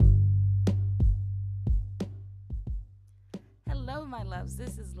my loves.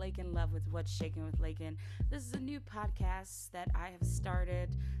 This is Lakin Love with What's Shaking with Lakin. This is a new podcast that I have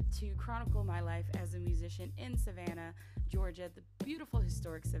started to chronicle my life as a musician in Savannah, Georgia, the beautiful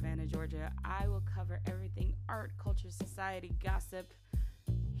historic Savannah, Georgia. I will cover everything art, culture, society, gossip,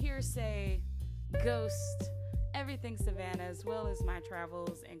 hearsay, ghost, everything Savannah, as well as my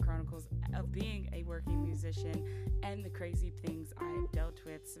travels and chronicles of being a working musician and the crazy things I have dealt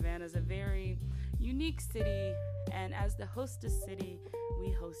with. Savannah is a very unique city, and as the hostess city,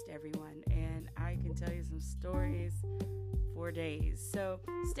 we host everyone, and I can tell you some stories for days. So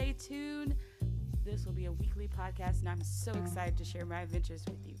stay tuned. This will be a weekly podcast, and I'm so excited to share my adventures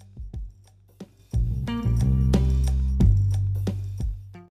with you.